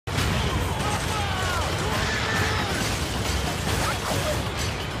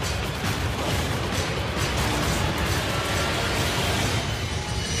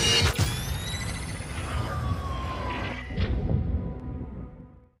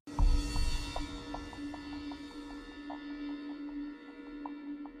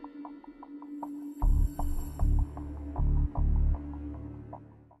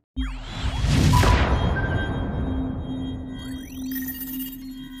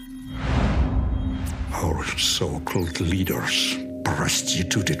Our so-called leaders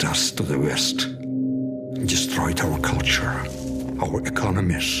prostituted us to the West, destroyed our culture, our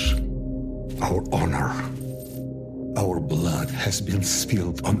economies, our honor. Our blood has been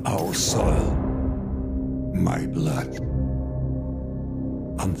spilled on our soil. My blood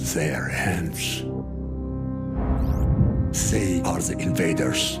on their hands. They are the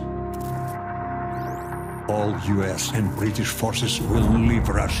invaders. All US and British forces will leave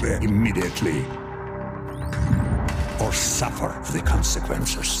Russia immediately or suffer the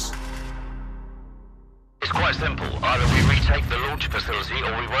consequences. It's quite simple. Either we retake the launch facility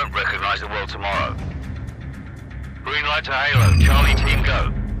or we won't recognize the world tomorrow. Green light to Halo. Charlie team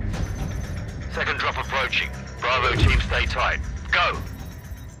go. Second drop approaching. Bravo team stay tight. Go!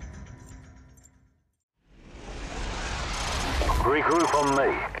 Regroup on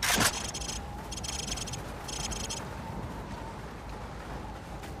me.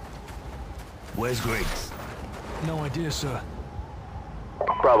 Where's Griggs? No idea, sir.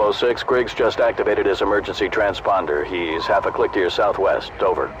 Bravo 6, Griggs just activated his emergency transponder. He's half a click to your southwest.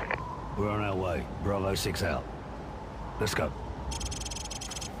 Over. We're on our way. Bravo 6 out. Let's go.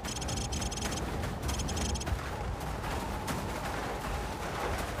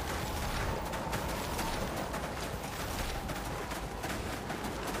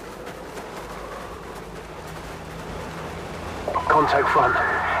 Contact front.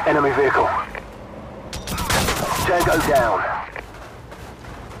 Enemy vehicle. Tango down.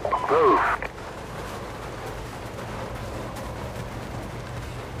 Move.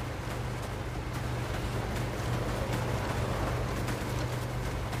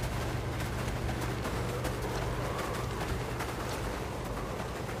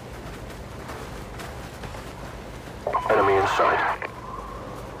 Enemy in sight.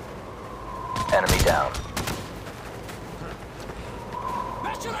 Enemy down.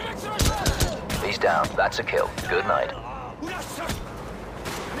 He's down. That's a kill. Good night.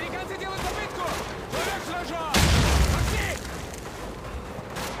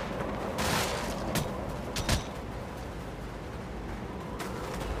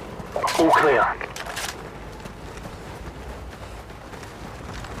 All clear.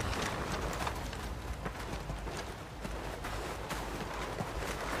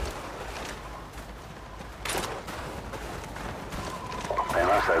 They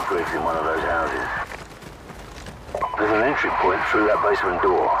must have Griggs in one of those houses. There's an entry point through that basement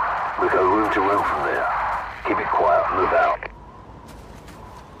door. We go room to room from there. Keep it quiet and move out.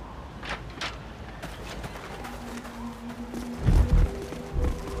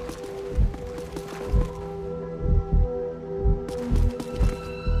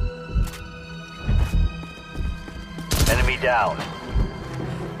 Enemy down.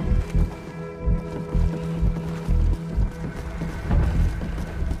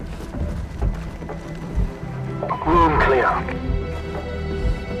 Room clear.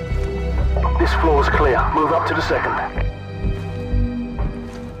 This floor's clear. Move up to the second.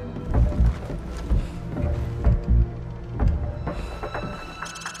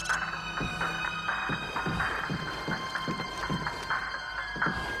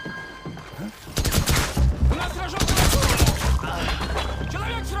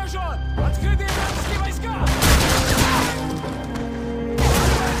 Человек сражен! Открытые вражеские войска!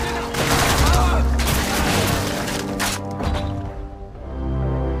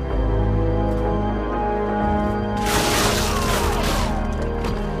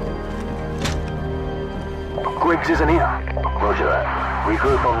 Griggs isn't here. Roger that.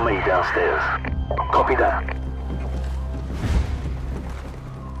 Regroup on me downstairs. Copy that.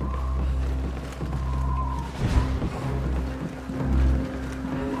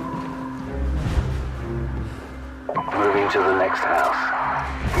 Moving to the next house.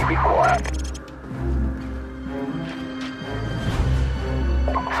 Keep it quiet.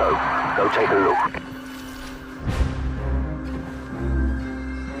 So, go take a look.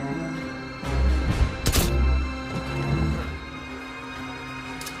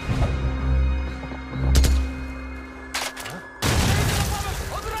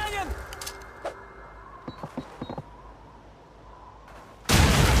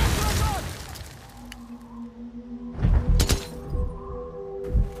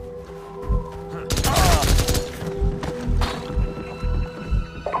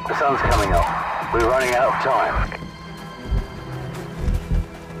 The sun's coming up. We're running out of time.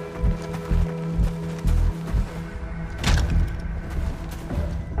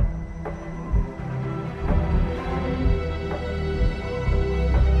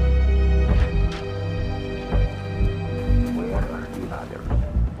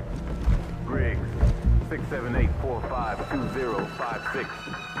 Briggs, 678452056.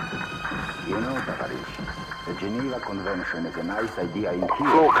 You know, Tavarish, the Geneva Convention is a nice idea in theory.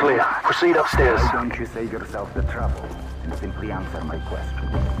 Floor clear. Proceed upstairs. Why don't you save yourself the trouble and simply answer my question?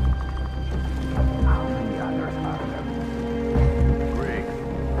 How many others are there? Briggs,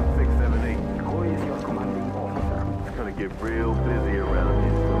 678. Who is your commanding officer? It's gonna get real busy around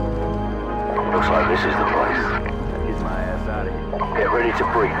here soon. Looks like this is the place. Get my ass out of here. Get ready to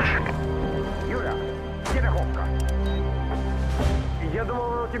breach. Юля, где Верховка? Я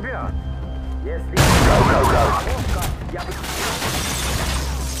думал, у тебя. Если... Go, go, go. Я бы...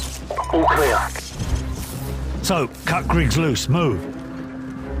 All clear. So, cut Griggs loose, move.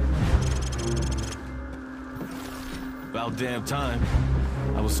 About damn time.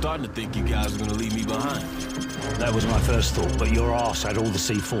 I was starting to think you guys were gonna leave me behind. That was my first thought, but your ass had all the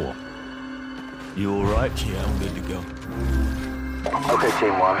C4. You alright? Yeah, I'm good to go. Okay,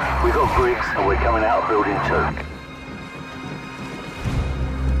 Team 1. We've got Griggs and we're coming out of Building 2.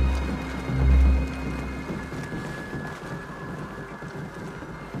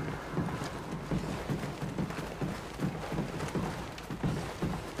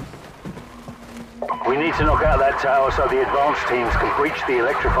 We need to knock out that tower so the advanced teams can breach the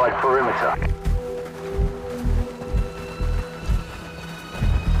electrified perimeter.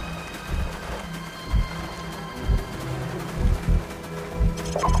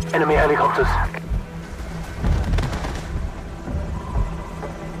 Enemy helicopters.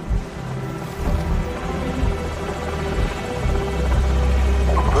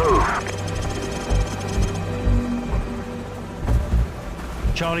 Move.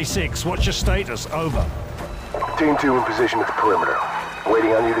 Charlie 6, what's your status? Over. Team 2 in position at the perimeter.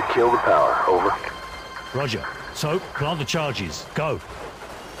 Waiting on you to kill the power. Over. Roger. So, plant the charges. Go.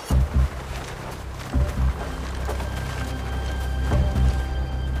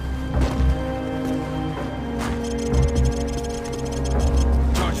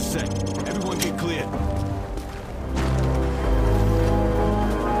 Charges set. Everyone get clear.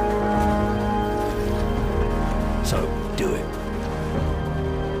 So, do it.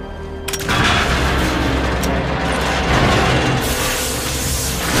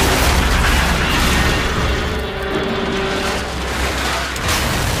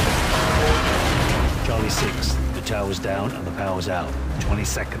 Charlie 6, the tower's down and the power's out. 20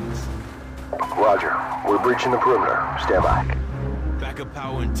 seconds. Roger. We're breaching the perimeter. Stand by. Backup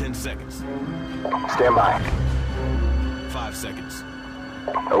power in 10 seconds. Stand by. 5 seconds.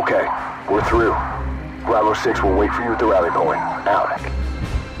 Okay. We're through. Bravo 6 will wait for you at the rally point. Out.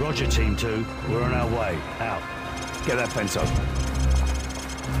 Roger, Team 2. We're on our way. Out. Get that fence open.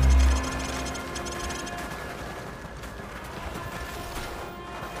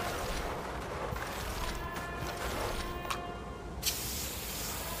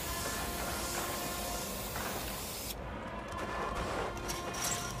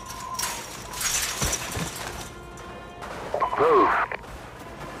 Move.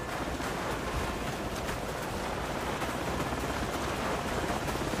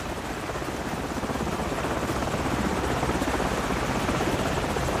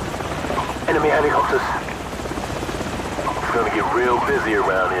 Enemy helicopters. It's gonna get real busy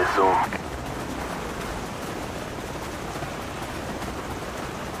around here soon.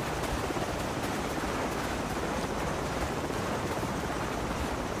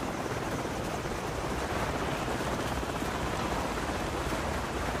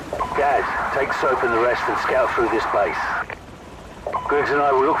 Guys, take Soap and the rest and scout through this base. Griggs and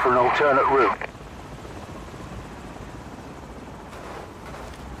I will look for an alternate route.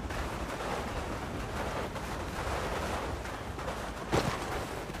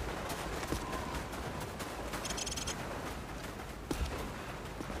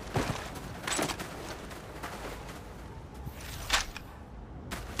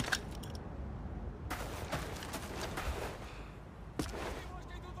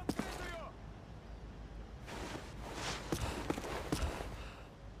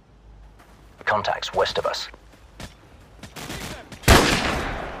 Contacts west of us.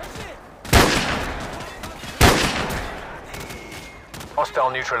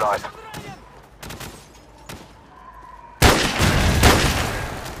 Hostile neutralized.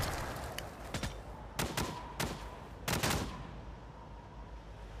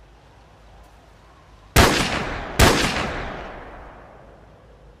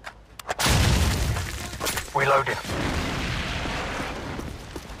 Reloading.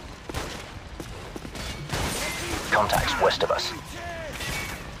 Contacts west of us.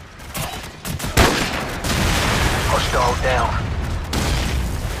 Hostile down.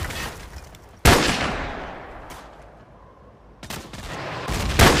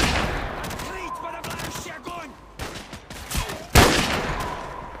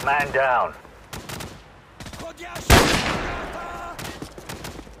 Man down.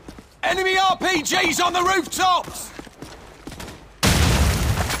 Enemy RPGs on the rooftops!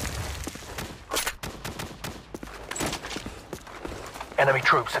 Enemy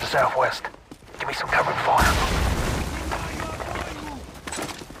troops to the southwest. Give me some cover and fire.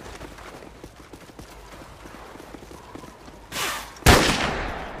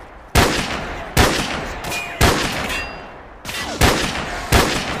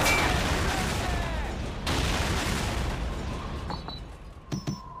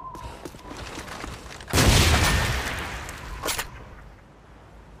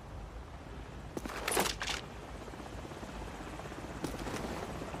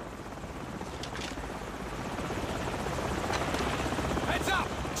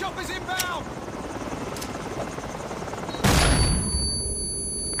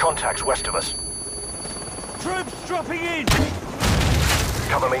 Contacts west of us. Troops dropping in!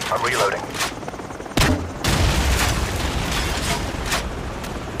 Cover me, I'm reloading.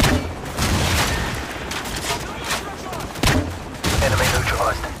 Enemy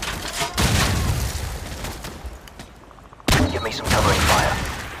neutralized. Give me some covering fire.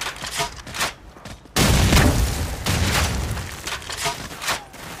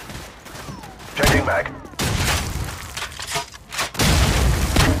 Changing mag.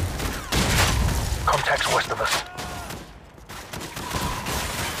 Contacts west of us.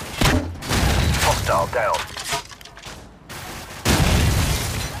 Hostile down.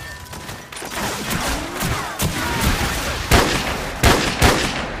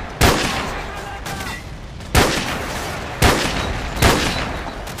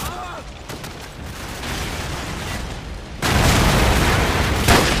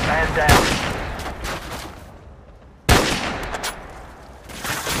 Man down.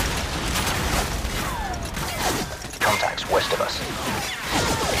 Contacts west of us.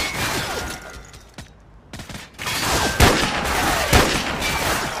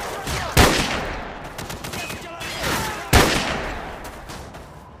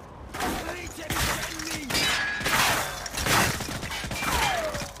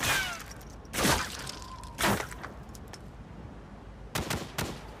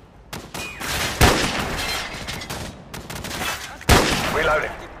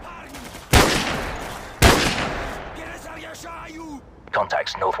 Reloading.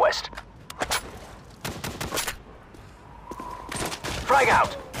 Contacts northwest. Frag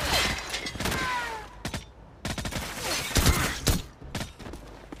out!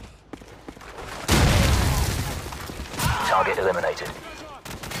 Target eliminated.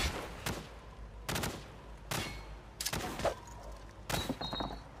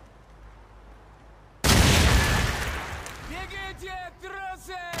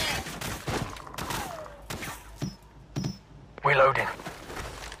 Reloading.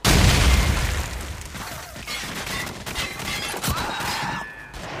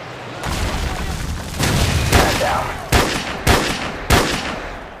 Man down.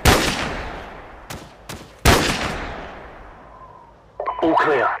 All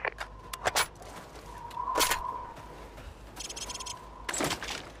clear.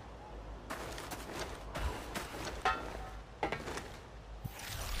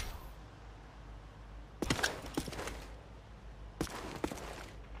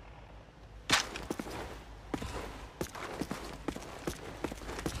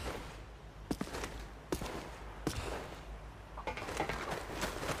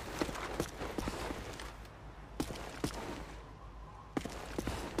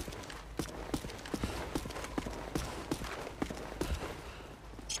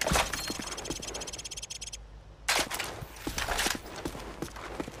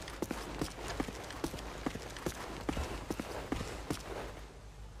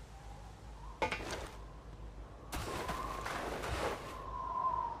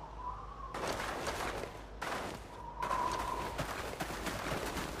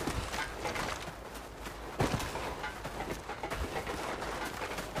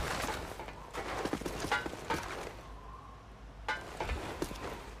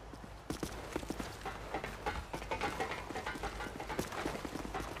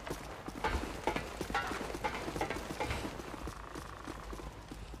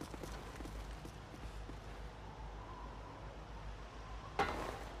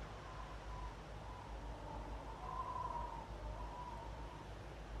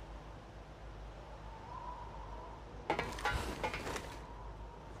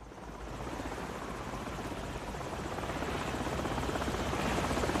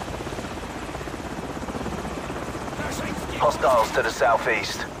 Hostiles to the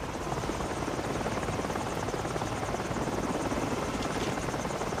southeast.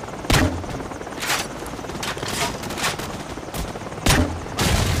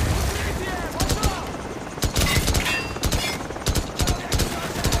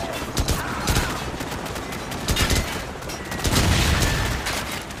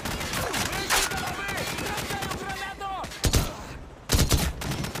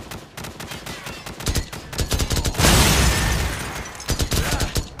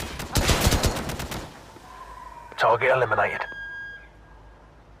 Target eliminated.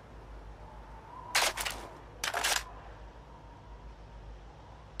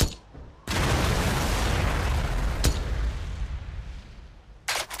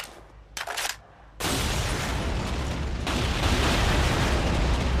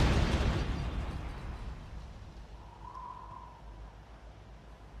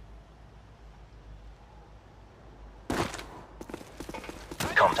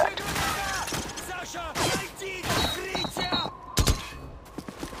 Contact. Саша, найди укрытие!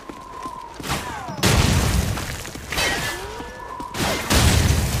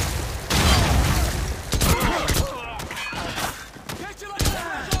 Я человек!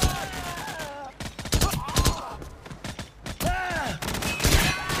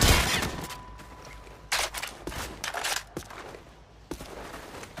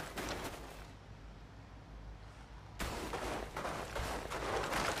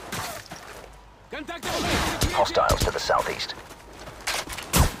 Контакт! Hostiles to the southeast.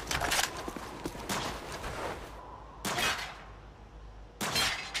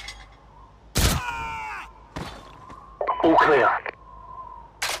 All clear.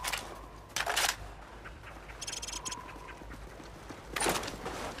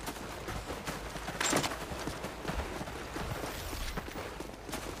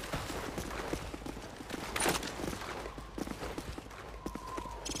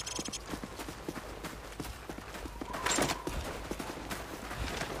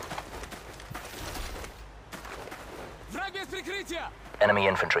 Враг без прикрытия! Enemy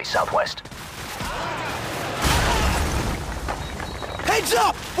infantry southwest. Heads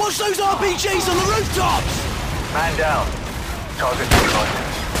up! Watch those RPGs on the rooftops! Man down. Target neutralized.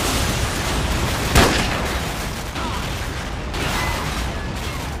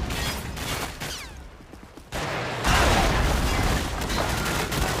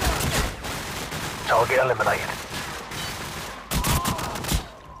 Target eliminated.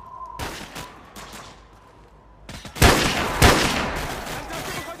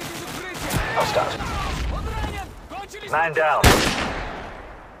 Hostiles. Он ранен! Кончились! Man down.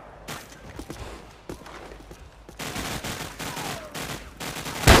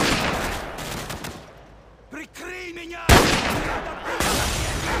 Прикрой меня!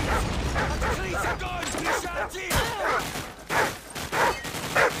 Открыть огонь! Пришати!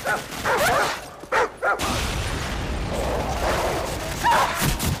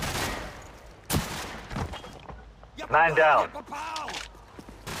 Man down. Попал!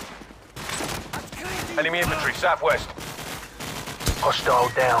 Enemy infantry southwest. Hostile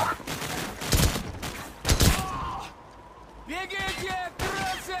down. Бегите!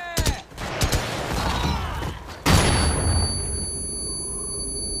 Трассе!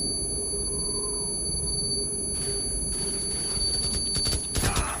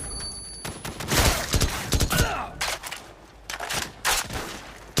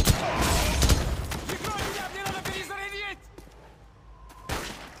 Прикрой меня! Мне надо перезарядить!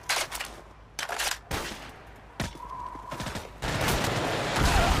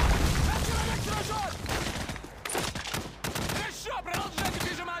 Человек сражен! Еще! Продолжайте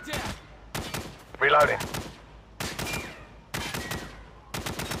прижимать! Reloading.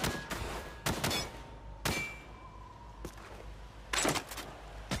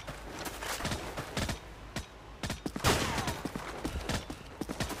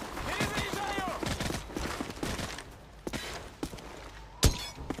 Перезаряжаю!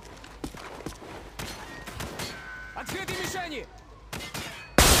 Открытые мишени!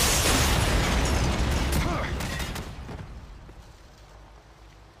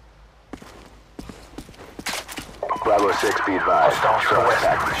 Bravo 6, be advised. Hostiles to the west.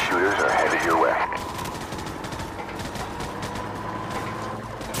 Active shooters are headed your way.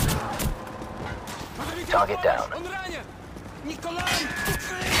 Позовите Target на помощь! down. Он ранен! Николай!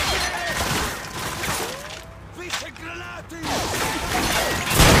 Выше гранаты!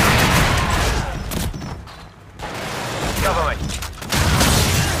 Cover me.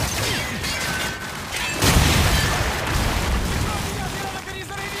 Меня надо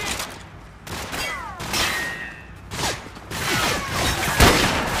перезарядить!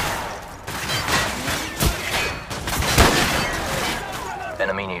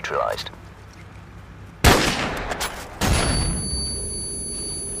 Enemy neutralized.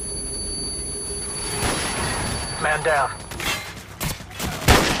 Man down.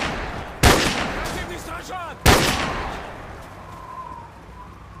 Противник сражен!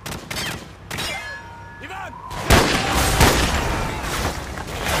 Иван!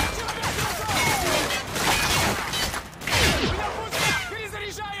 Меня пустят!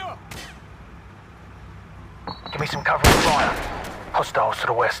 Перезаряжаю! Give me some cover and fire. Hostiles to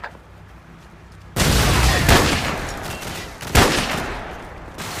the west.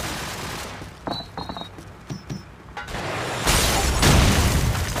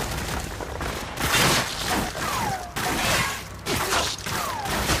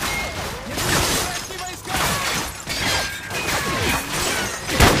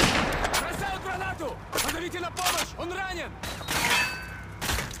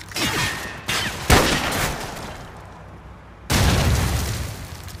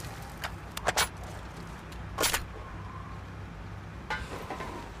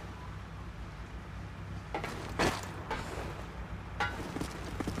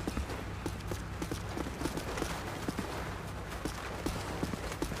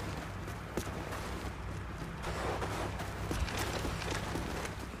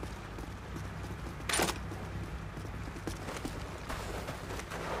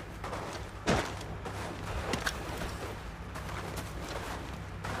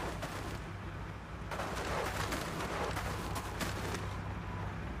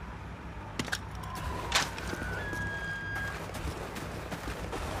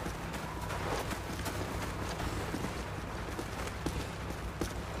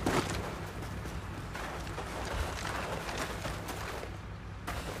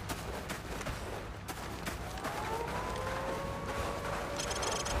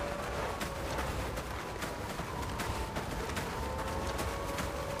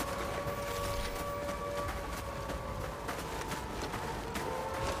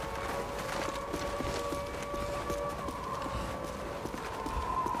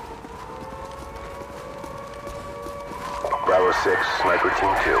 Bravo 6, Sniper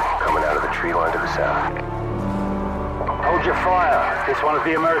Team 2, coming out of the tree line to the south. Hold your fire. It's one of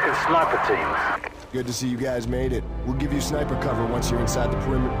the American sniper teams. Good to see you guys made it. We'll give you sniper cover once you're inside the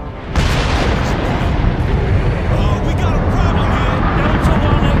perimeter. Oh, we got a problem here! Delta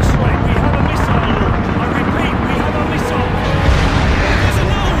 1 X-ray, we have a missile launch. I repeat, we have a missile. There's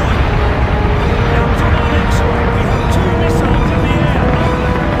another one! Delta 1 X-ray, we have 2 missiles in the air.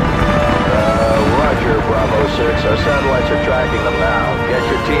 Roger, Bravo 6. Our satellites are tracking them now. Get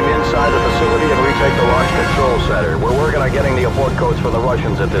your team inside the facility and retake the launch control center. We're working on getting the abort codes from the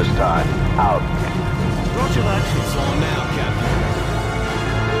Russians at this time. Out. Roger that. It's on now, Captain.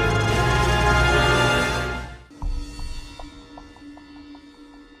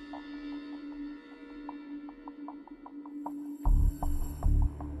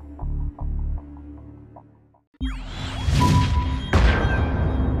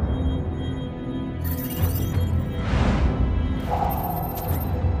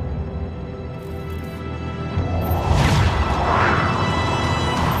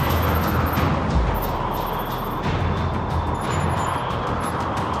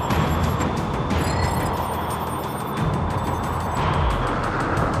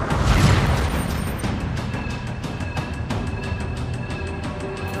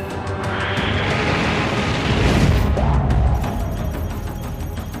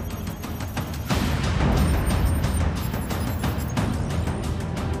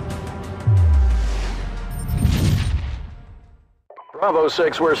 Bravo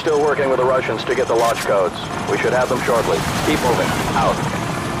 6, we're still working with the Russians to get the launch codes. We should have them shortly. Keep moving. Out.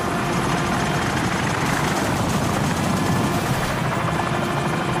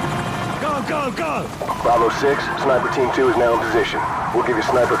 Go! Bravo 6, Sniper Team 2 is now in position. We'll give you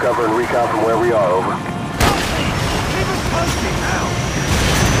sniper cover and recon from where we are, over. Keep us posted now!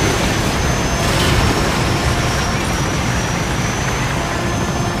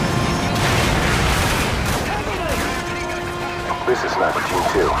 This is Sniper Team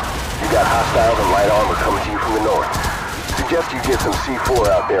 2. You got hostiles and light armor coming to you from the north. Suggest you get some C4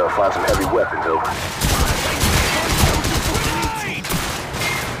 out there or find some heavy weapons, over.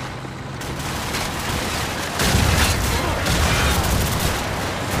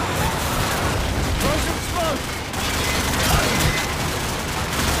 Throw some smoke!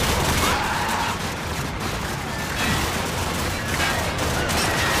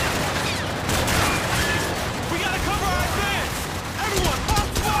 We gotta cover our advance! Everyone, pop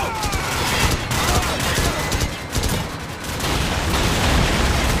smoke!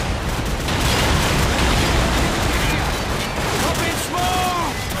 Pop in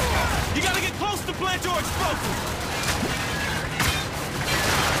smoke! You gotta get close to plant your explosives!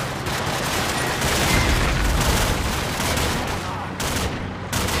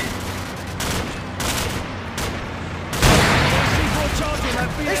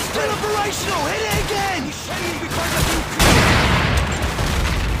 It's still operational! Hit it again!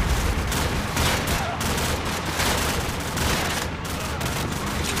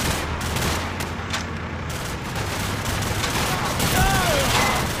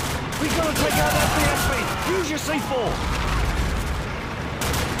 We gotta take out that BSP! Use your C4!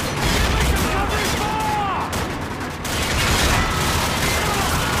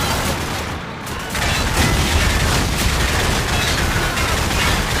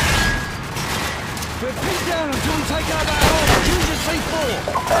 We're pinned down until we take out that hole! Use your C4!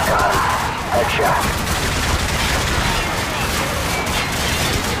 Got him. Headshot.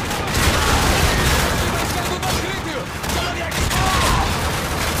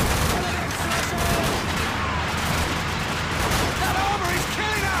 That armor is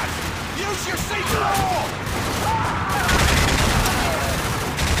killing us! Use your C4!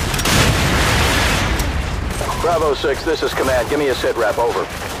 Bravo 6, this is command. Give me a sit rep, over.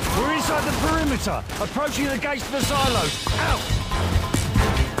 We're inside the perimeter, approaching the gates to the silos. Out!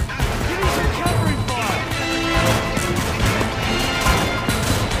 Give me some covering fire!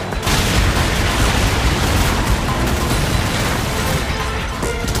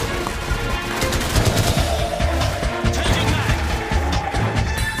 Changing mag!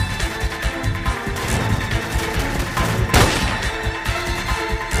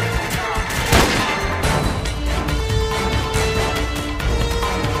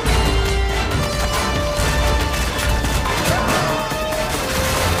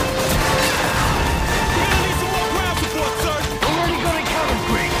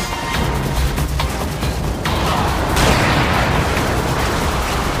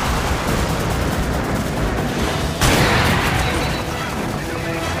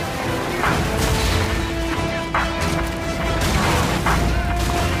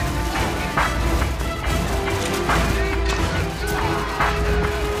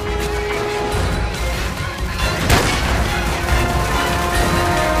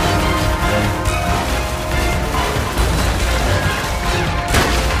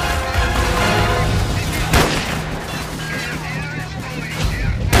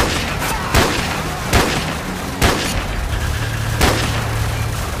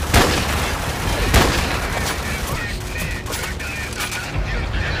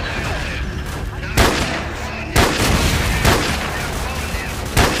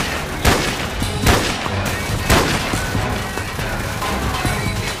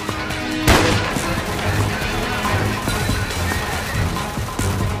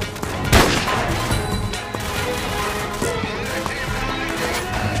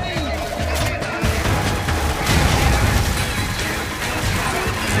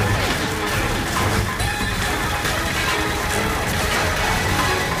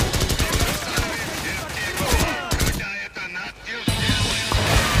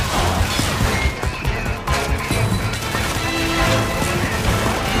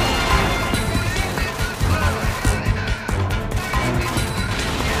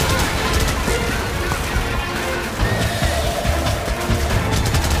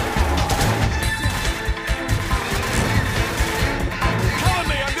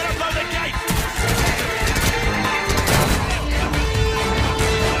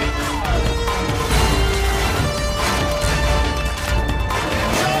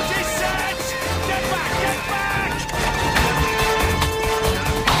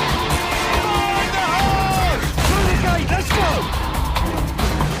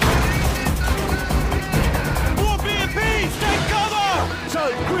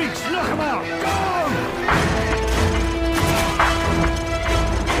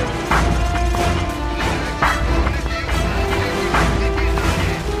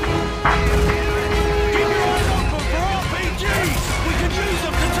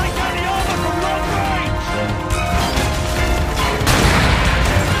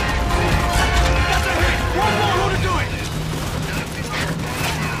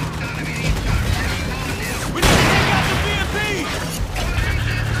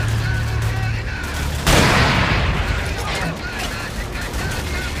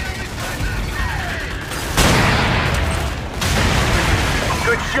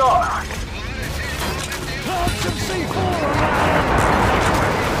 Good shot. Lots of C4 around!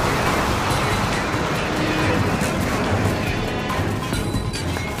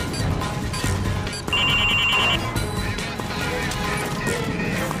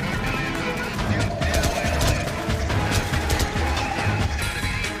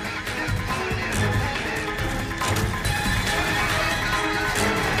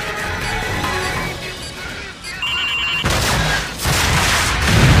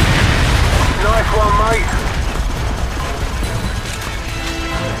 Nice one, mate.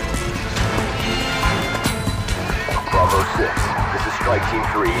 Bravo 6. This is Strike Team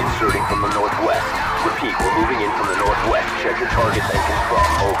 3 inserting from the northwest. Repeat, we're moving in from the northwest. Check your targets and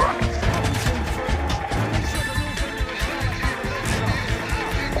confirm. Over.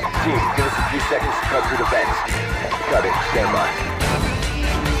 Team, give us a few seconds to cut through the vents. Cut it. Stand by.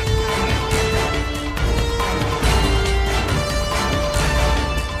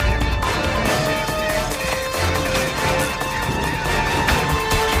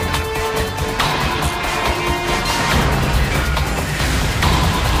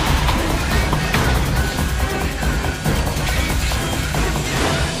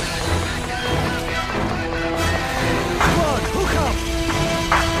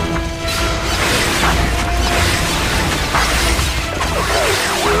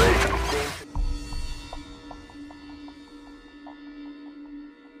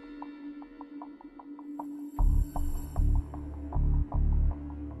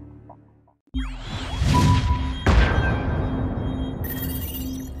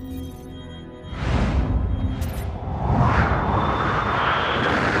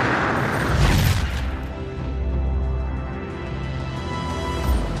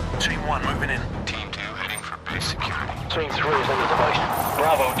 Team 1 moving in. Team 2 heading for base security. Team 3 is in the device.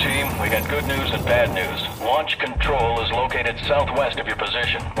 Bravo, team. We got good news and bad news. Launch control is located southwest of your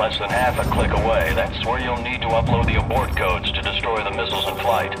position, less than half a click away. That's where you'll need to upload the abort codes to destroy the missiles in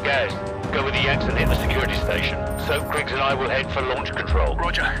flight. Guys, go with the Yanks and hit the security station. So Griggs and I will head for launch control.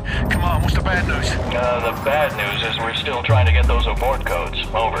 Roger. Come on, what's the bad news? The bad news is we're still trying to get those abort codes.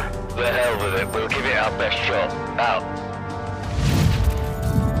 Over. The hell with it. We'll give it our best shot. Out.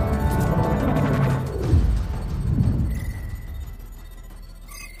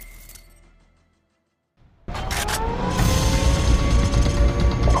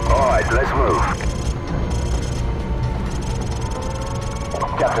 Let's move.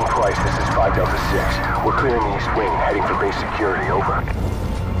 Captain Price, this is 5 Delta 6. We're clearing the east wing, heading for base security. Over.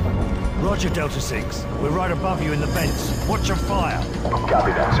 Roger, Delta 6. We're right above you in the vents. Watch your fire.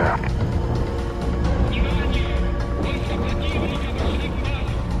 Copy that, sir.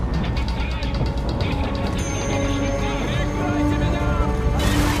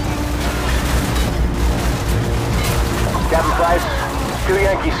 Captain Price? 2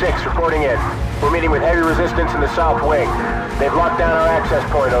 Yankee 6 reporting in. We're meeting with heavy resistance in the south wing. They've locked down our access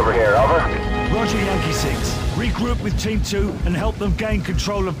point over here. Over. Roger, Yankee 6. Regroup with Team 2 and help them gain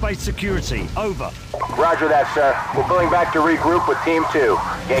control of base security. Over. Roger that, sir. We're pulling back to regroup with Team 2.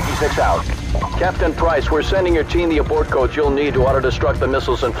 Yankee 6 out. Captain Price, we're sending your team the abort codes you'll need to auto-destruct the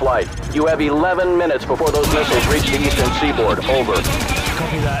missiles in flight. You have 11 minutes before those missiles reach the eastern seaboard. Over.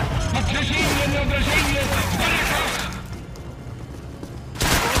 Copy that.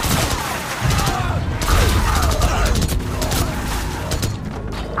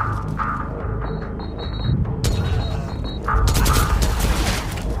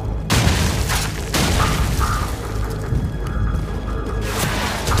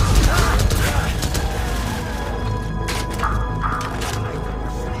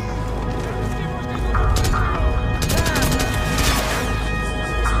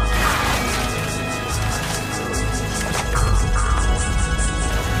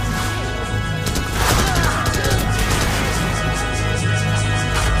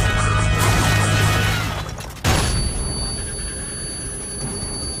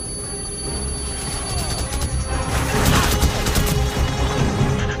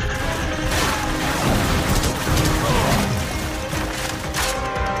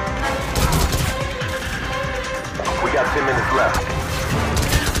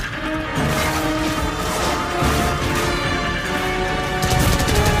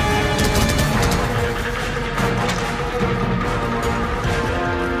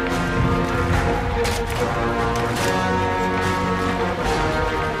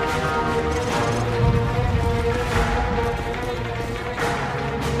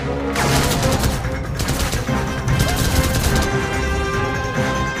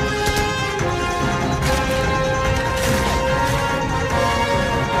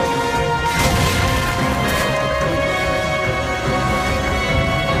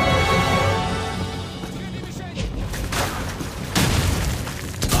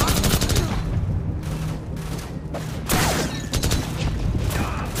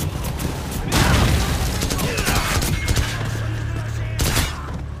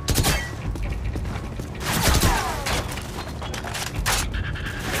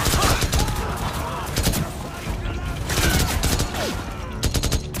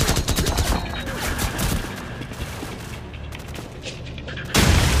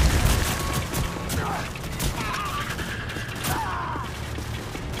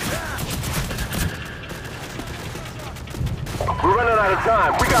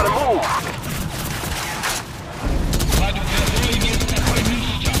 We gotta move!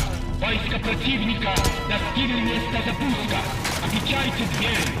 Войска противника достигли места запуска. Отвечайте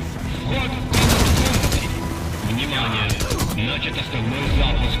двери. Вход в комнате. Внимание! Начат основной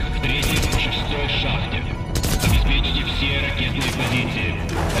запуск в 3-й и 6-й шахте. Обеспечьте все ракетные позиции.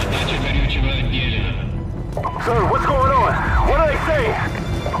 Подача горючего отделена. So, what's going on? What are they saying?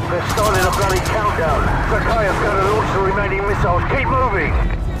 They're starting a bloody countdown. Zakhaev's gonna launch the remaining missiles. Keep moving!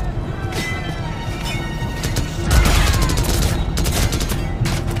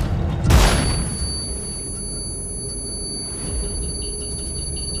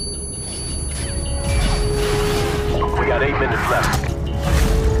 We got 8 minutes left.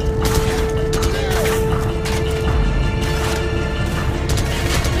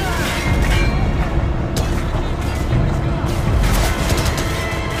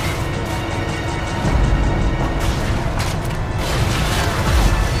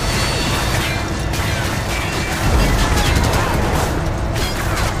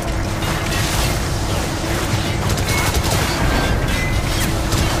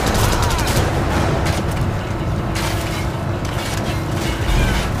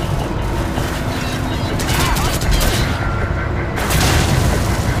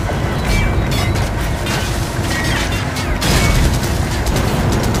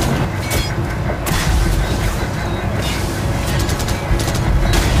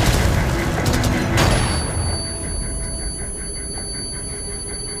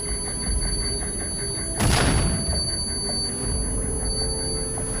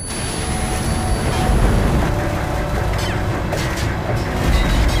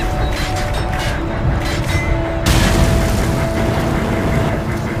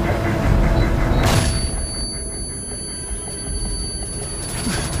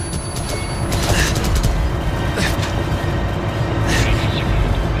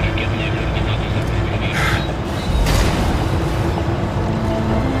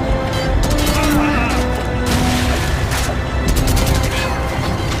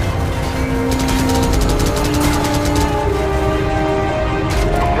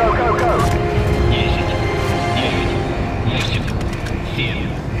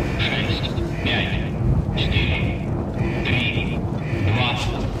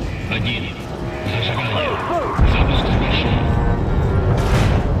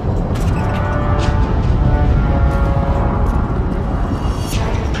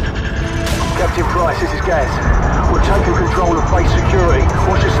 This is Gaz. We're taking control of base security.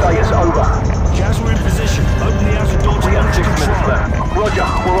 What's your status? Over. Gaz, we're in position. Open the outer door to We have 6 control. minutes left. Roger,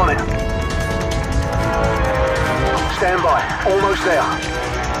 we're on it. Stand by. Almost there.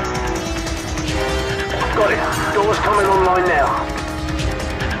 Got it. Doors coming online now.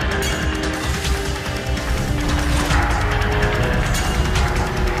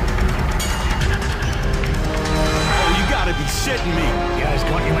 Be shitting me. Guys,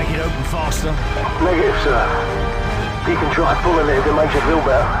 can't you make it open faster? Negative, sir. You can try pulling it if it makes you feel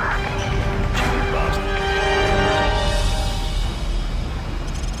better. Cheeky bastard.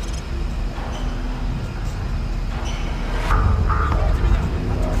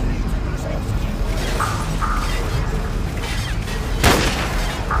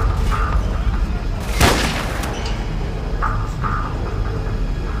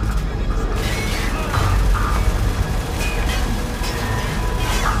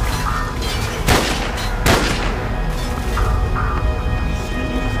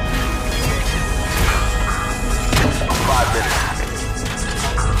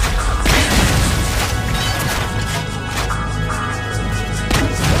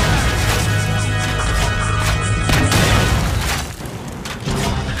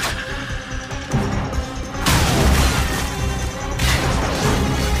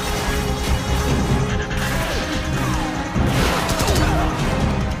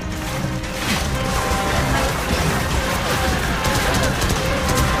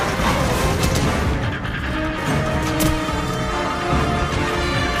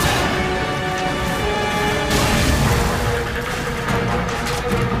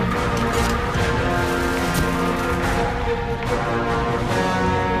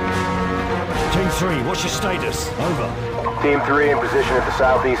 What's your status? Over. Team 3 in position at the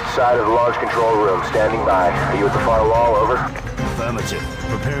southeast side of the large control room, standing by. Are you at the far wall? Over. Affirmative.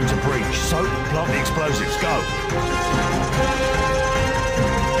 Preparing to breach. So, plant the explosives. Go.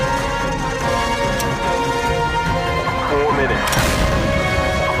 4 minutes.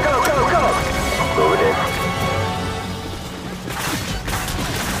 Go, go, go! Move it in.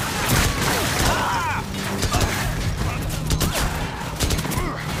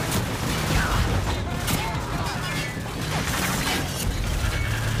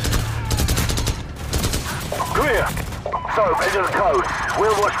 clear. So, enter the codes.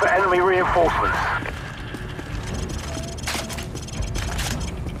 We'll watch for enemy reinforcements.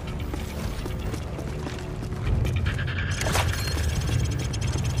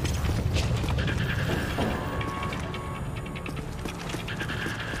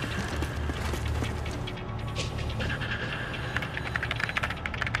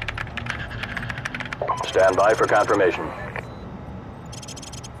 Stand by for confirmation.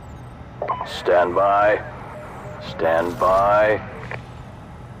 Stand by. Stand by.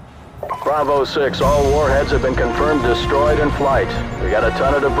 Bravo 6, all warheads have been confirmed destroyed in flight. We got a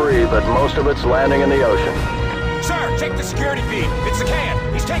ton of debris, but most of it's landing in the ocean. Sir, check the security feed. It's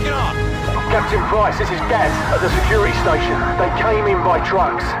Zakhaev. He's taking off. Captain Price, this is Gaz at the security station. They came in by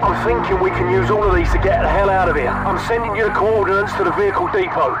trucks. I'm thinking we can use all of these to get the hell out of here. I'm sending you the coordinates to the vehicle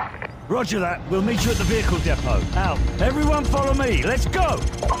depot. Roger that. We'll meet you at the vehicle depot. Out. Everyone follow me. Let's go!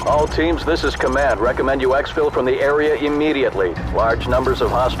 All teams, this is command. Recommend you exfil from the area immediately. Large numbers of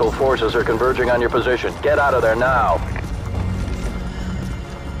hostile forces are converging on your position. Get out of there now.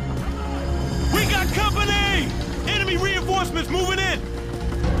 We got company! Enemy reinforcements moving in!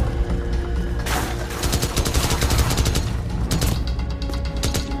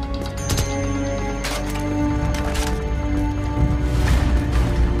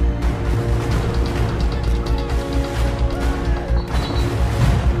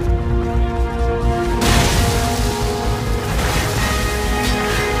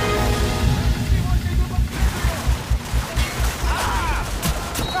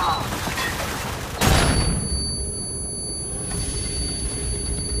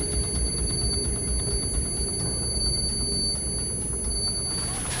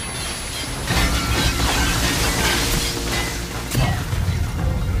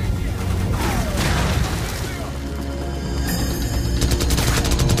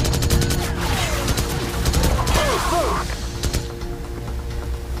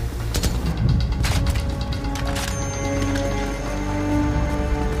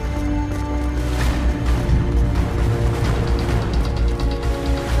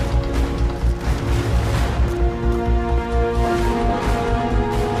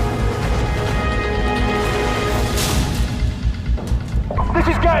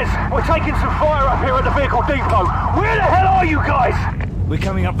 We're taking some fire up here at the vehicle depot. Where the hell are you guys? We're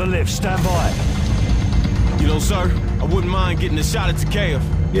coming up the lift. Stand by. You know, sir, I wouldn't mind getting a shot at Zakhaev.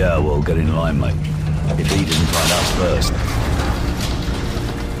 Yeah, well, get in line, mate. If he didn't find us first.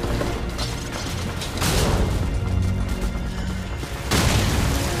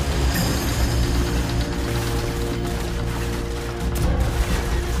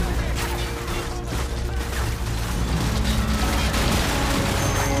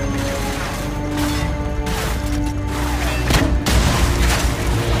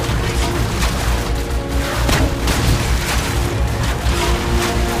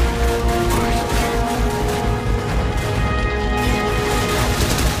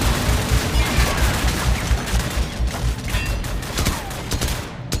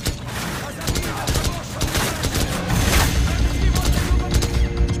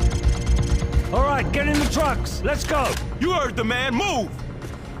 Get in the trucks! Let's go! You heard the man! Move!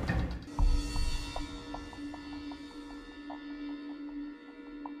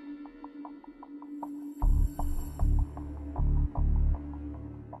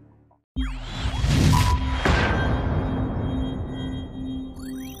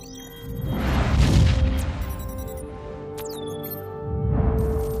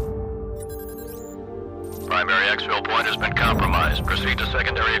 Primary exfil point has been compromised. Proceed to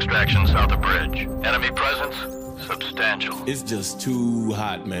secondary extraction south of bridge. Enemy presence substantial. It's just too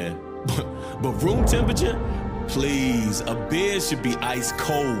hot, man. But room temperature? Please, a beer should be ice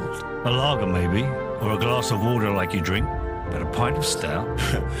cold. A lager, maybe. Or a glass of water like you drink. But a pint of stout?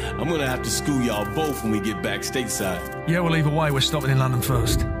 I'm gonna have to school y'all both when we get back stateside. Yeah, well, either way, we're stopping in London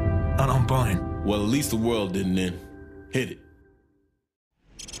first. And I'm buying. Well, at least the world didn't end. Hit it.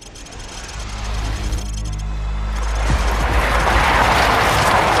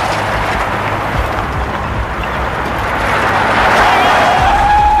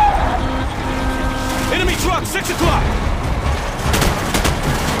 Enemy truck, 6 o'clock!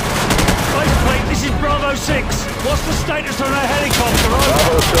 Faceplate, this is Bravo 6. What's the status on our helicopter?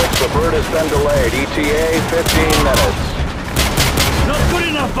 Bravo 6, the bird has been delayed. ETA 15 minutes. Not good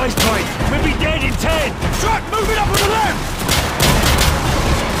enough, Faceplate. We'll be dead in 10. Truck, moving up on the left!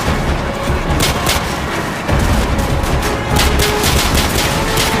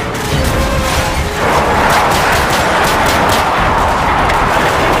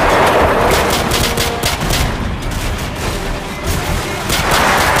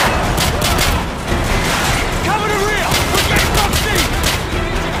 Cover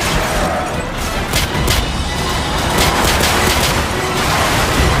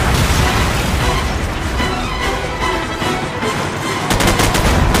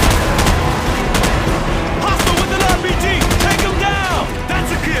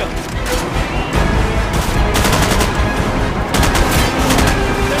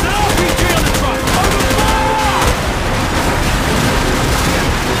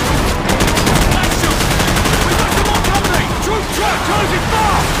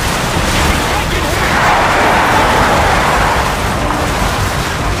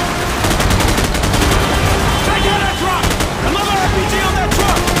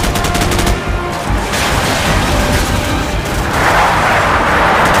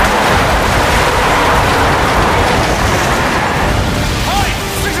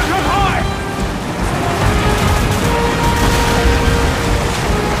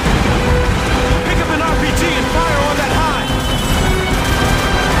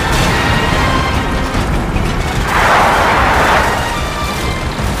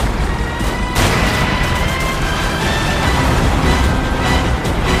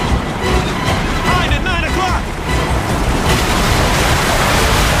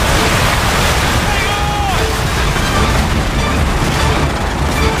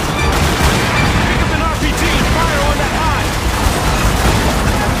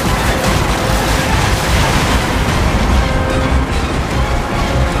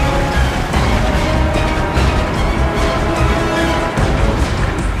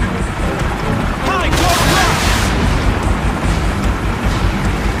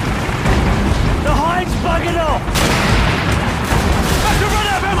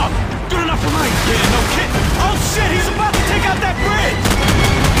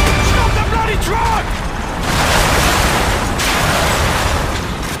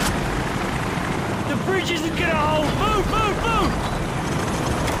bridge isn't gonna hold! Move, move, move!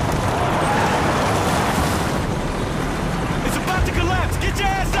 It's about to collapse! Get your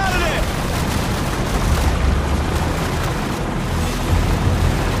ass out of there!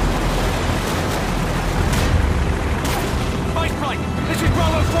 Base plate! This is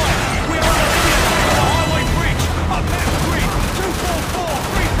Bravo 5! We are under immediate attack on the highway bridge! Up map 3!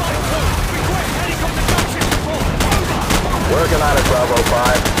 244-352! Request helicopter gunship support! Over! Working on it, Bravo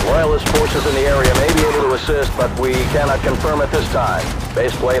 5. Loyalist forces in the area may be able to assist, but we cannot confirm at this time.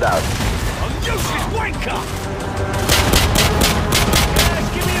 Base played out. Useless wanker! Yes,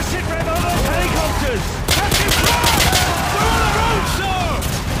 give me a sit rep on those helicopters! Captain Clark! We're on the road, sir!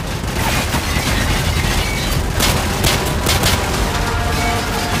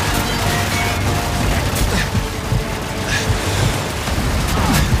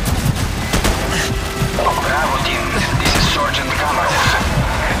 Bravo team, this is Sergeant Cameron.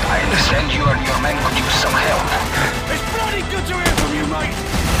 I understand you and your men could use some help. It's bloody good to hear from you, mate!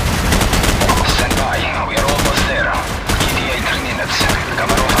 Stand by, we are almost there. ETA 3 minutes.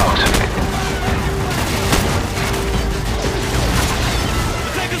 Cameron out. The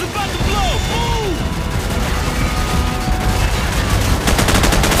tank is about to blow! Move!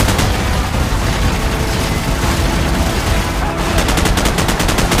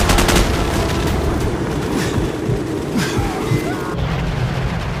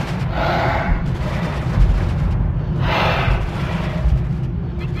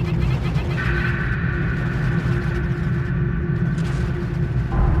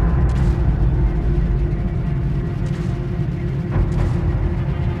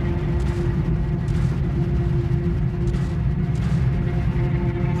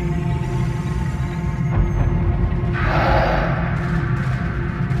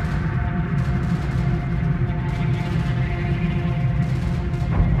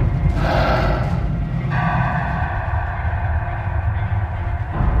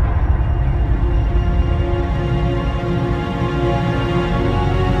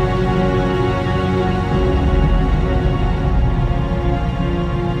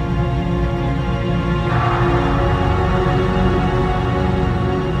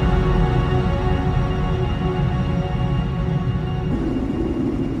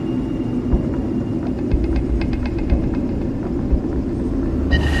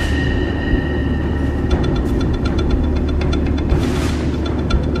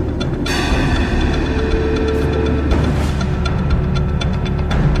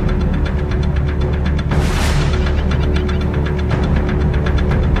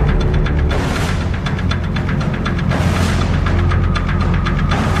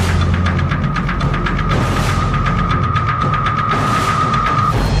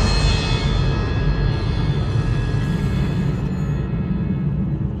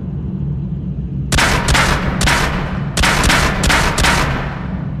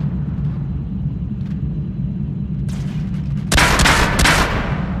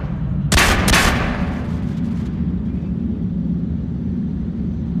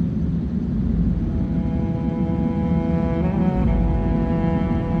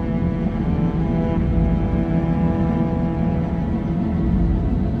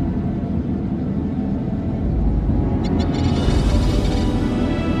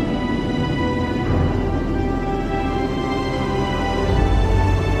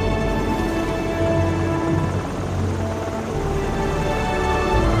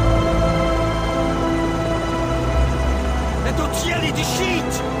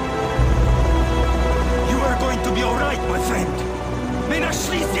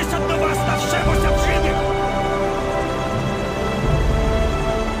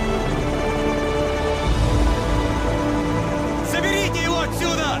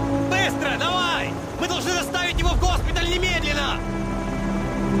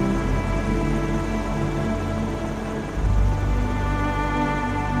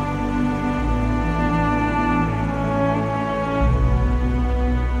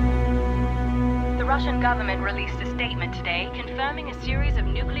 government released a statement today confirming a series of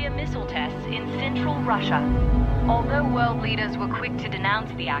nuclear missile tests in central Russia. Although world leaders were quick to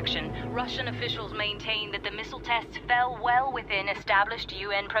denounce the action, Russian officials maintain that the missile tests fell well within established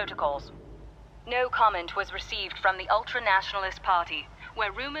UN protocols. No comment was received from the ultra-nationalist party,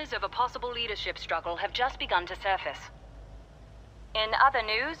 where rumors of a possible leadership struggle have just begun to surface. In other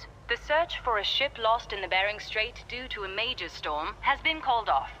news, the search for a ship lost in the Bering Strait due to a major storm has been called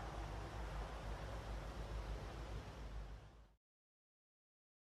off.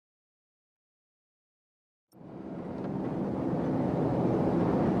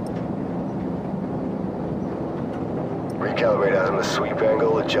 Recalibrate azimuth sweep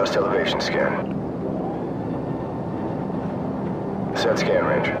angle, adjust elevation scan. Set scan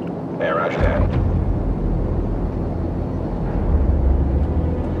range. Yeah, roger that.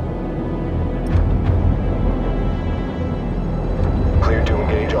 Clear to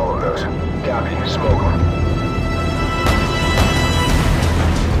engage all of those. Copy. Smoke them.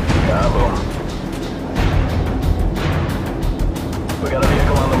 Combo. We got a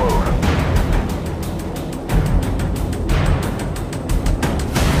vehicle on the move.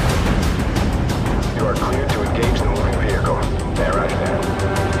 You are cleared to engage the moving vehicle. Yeah, roger that.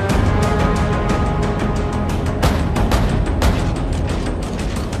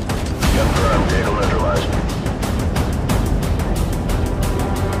 Confirmed. Vehicle neutralized.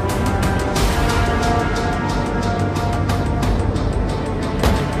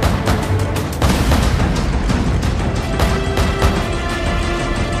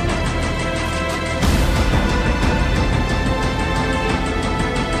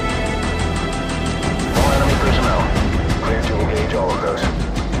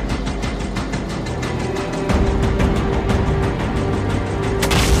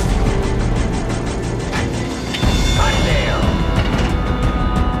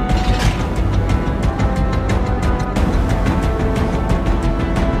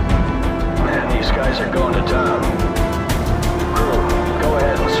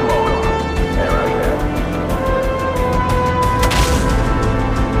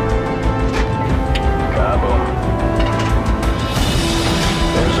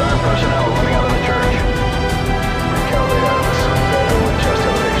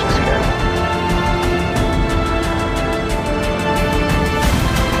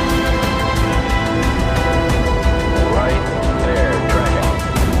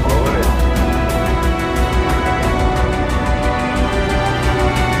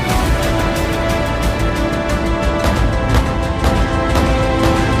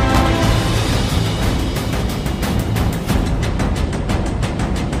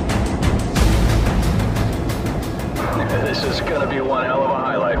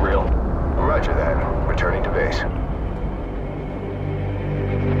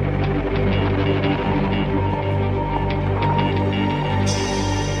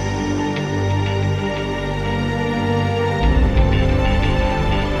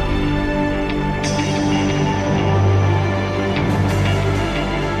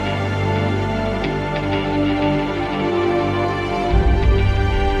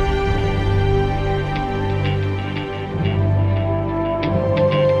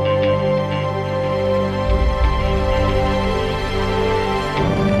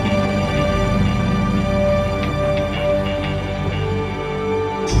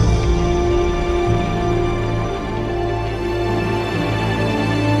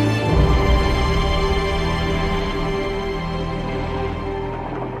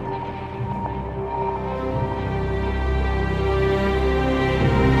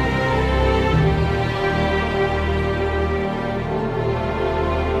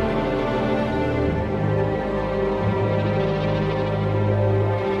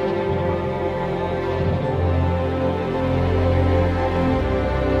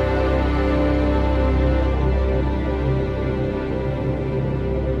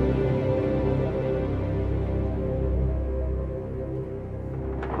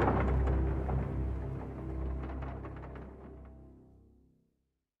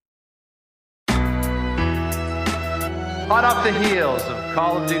 Hot off the heels of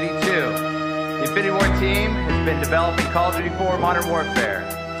Call of Duty 2, the Infinity Ward team has been developing Call of Duty 4 Modern Warfare.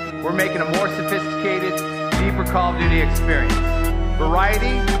 We're making a more sophisticated, deeper Call of Duty experience.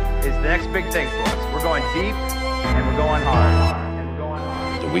 Variety is the next big thing for us. We're going deep, and we're going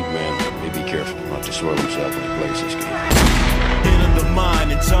hard. The weak man may be careful not to soil himself when he plays this game. In the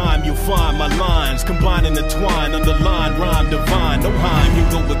mind, in time, you'll find my lines combine and entwine, underline, rhyme divine. No Heim, you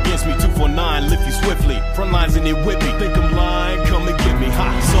go against me, 249, lift you swiftly. Front lines in it with me, think I'm lying, come and get me. Ha,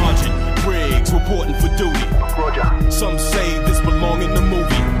 Sergeant Briggs, reporting for duty. Roger. Some say this belong in the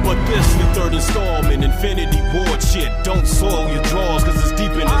movie, but this the third installment, Infinity Ward shit. Don't soil your drawers, cause it's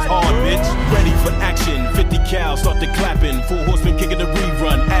deep in his heart, bitch. Ready for action, 50 cal, start the clapping. 4 horsemen kicking the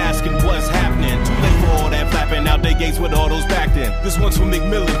rerun, asking what's happening. Too late for all that flapping, out they gates with all those backed in. This one's for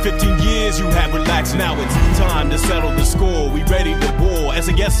McMillan, 15 years you have relaxed. Now it's time to settle the score, we ready to war. As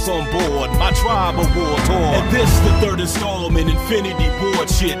a guest on board, my tribe of war tour. And this the third installment, Infinity Ward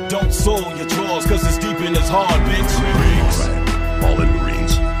shit. Don't soil your drawers, cause it's deep in his heart, bitch. Marines, all in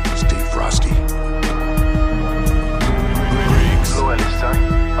Marines, stay frosty. Briggs. Hello, son.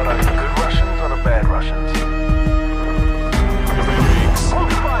 Are they the good Russians or the bad Russians? Briggs.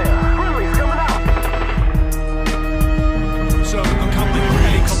 Hold fire! Friendly's coming out! So, accompanied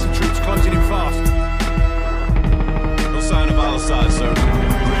helicopter troops closing in fast. No sign of our side,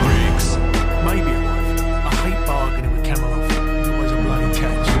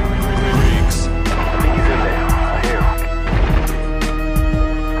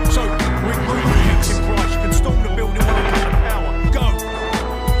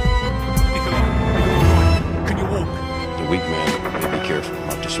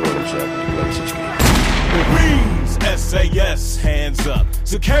 hands up.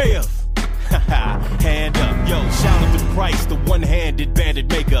 Zakhaev! Hand up, yo, shout out to Price, the one-handed bandit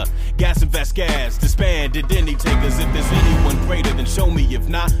maker. Gas and Vasquez, disbanded any takers. If there's anyone greater, then show me. If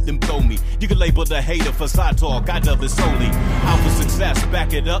not, then blow me. You can label the hater for side talk, I dub it solely. Out for success,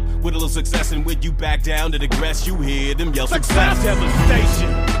 back it up with a little success. And when you back down to the grass, you hear them yell success.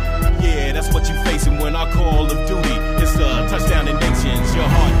 Devastation. Yeah, that's what you facing when I call of duty. It's a touchdown in nations. Your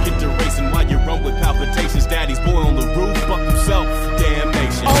heart get to racing while you run with palpitations. Daddy's boy on the roof, fuck himself,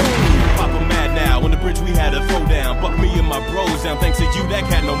 damnation. Oh, Papa mad now. On the bridge we had a throwdown. Buck me and my bros down. Thanks to you, that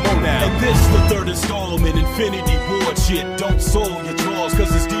cat no more now. And this the third installment, Infinity Ward shit. Don't soil your drawers,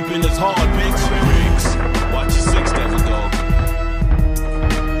 cause it's deep in his heart, bitch. Riggs, watch your 6 devil dog.